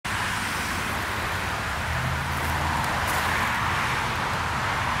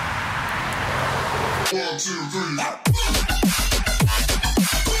1, 2, 3.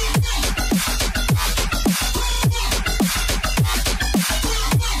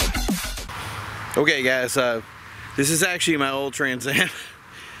 Okay guys, this is actually my old Trans Am.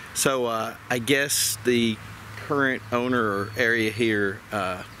 So I guess the current owner or area here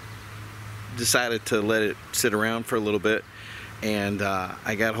decided to let it sit around for a little bit, and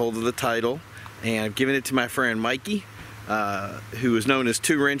I got hold of the title and I've given it to my friend Mikey, who is known as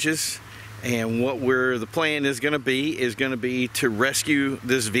 2 Wrenches. And what the plan is going to be to rescue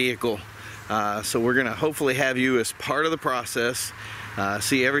this vehicle. So we're going to hopefully have you as part of the process,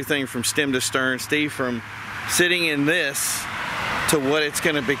 see everything from stem to stern, Steve, from sitting in this to what it's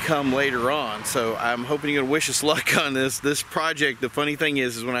going to become later on. So I'm hoping you're going to wish us luck on this project. The funny thing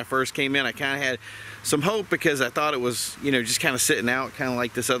is when I first came in, I kind of had some hope because I thought it was, you know, just kind of sitting out, kind of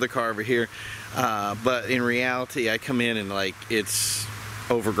like this other car over here. But in reality, I come in and like it's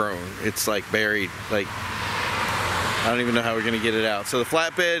overgrown. It's like buried. Like I don't even know how we're going to get it out. So the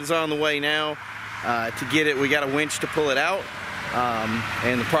flatbed is on the way now. To get it, we got a winch to pull it out,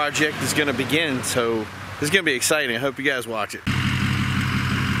 and the project is going to begin. So this is going to be exciting. I hope you guys watch it.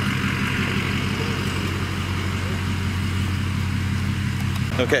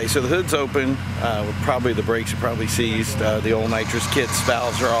 Okay, so the hood's open. The brakes are probably seized. The old nitrous kits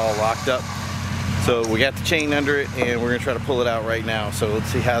valves are all locked up. So we got the chain under it, and we're gonna try to pull it out right now. So let's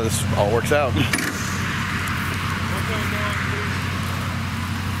see how this all works out.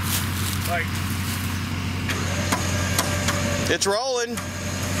 It's rolling.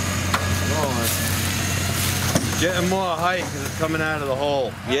 Getting more height because it's coming out of the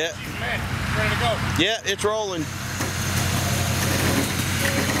hole. Yeah. Ready to go. Yeah, it's rolling.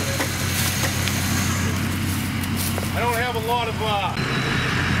 I don't have a lot of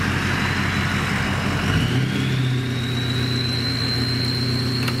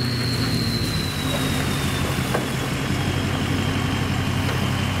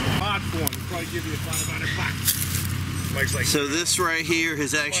give you $500. Like so this right here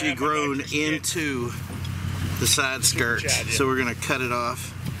has actually grown into the side skirt. So we're gonna cut it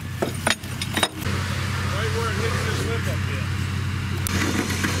off. Right where it hits this lip up here.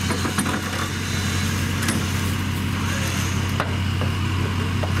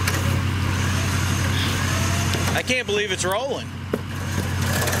 I can't believe it's rolling.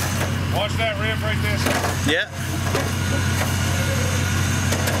 Watch that rib right there. Yeah.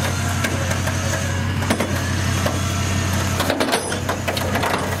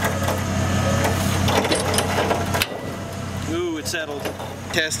 Settled.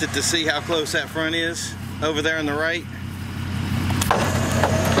 Test it to see how close that front is over there on the right.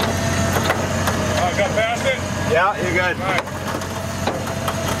 Got past it? Yeah, you're good. All right.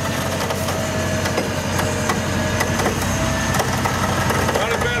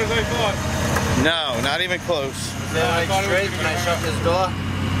 Not as bad as I thought. No, not even close. Is that like straight when I shut this door?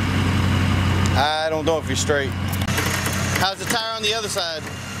 I don't know if you're straight. How's the tire on the other side?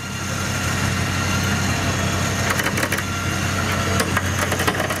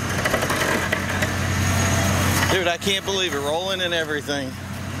 Dude, I can't believe it, rolling and everything.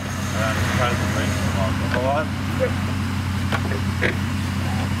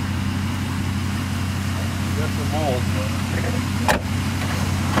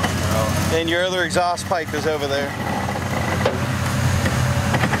 And your other exhaust pipe is over there.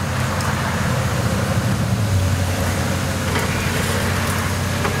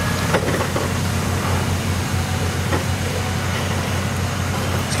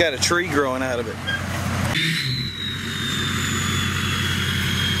 It's got a tree growing out of it.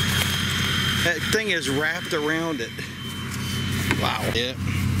 That thing is wrapped around it. Wow. Yep.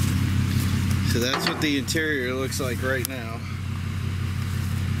 So that's what the interior looks like right now.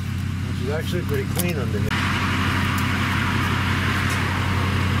 Which is actually pretty clean under here.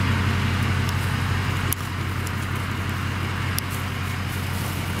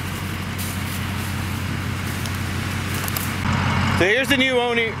 So here's the new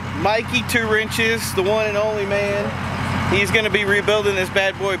owner, Mikey 2 Wrenches, the one and only man. He's going to be rebuilding this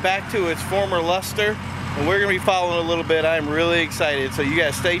bad boy back to its former luster, and we're going to be following a little bit. I'm really excited, so you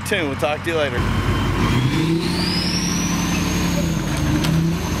guys stay tuned. We'll talk to you later.